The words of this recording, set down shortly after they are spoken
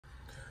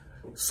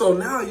So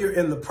now you're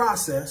in the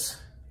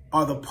process,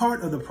 or the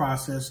part of the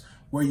process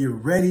where you're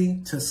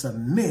ready to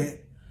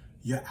submit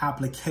your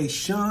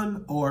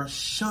application, or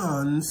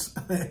shuns,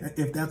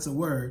 if that's a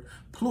word,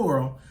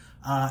 plural,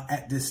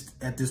 at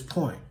this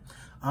point.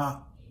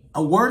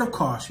 A word of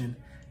caution: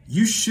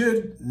 you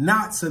should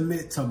not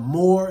submit to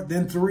more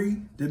than 3,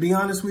 to be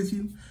honest with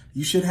you.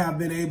 You should have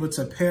been able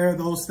to pare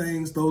those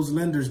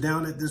lenders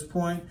down at this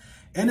point.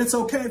 And it's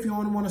okay if you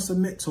only want to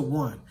submit to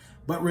 1.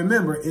 But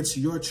remember, it's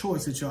your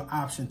choice, it's your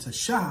option to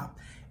shop.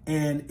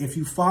 And if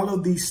you follow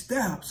these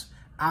steps,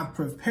 I've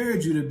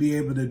prepared you to be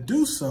able to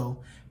do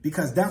so,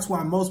 because that's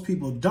why most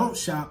people don't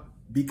shop,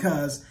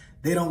 because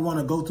they don't want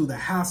to go through the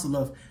hassle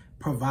of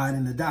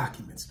providing the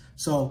documents.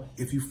 So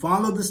if you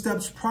follow the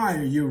steps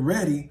prior, you're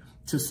ready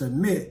to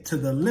submit to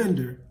the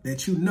lender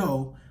that you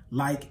know,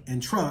 like,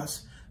 and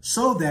trust,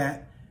 so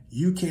that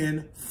you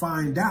can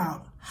find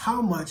out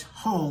how much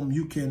home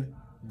you can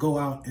go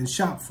out and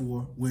shop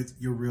for with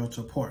your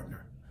realtor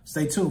partner.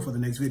 Stay tuned for the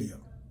next video.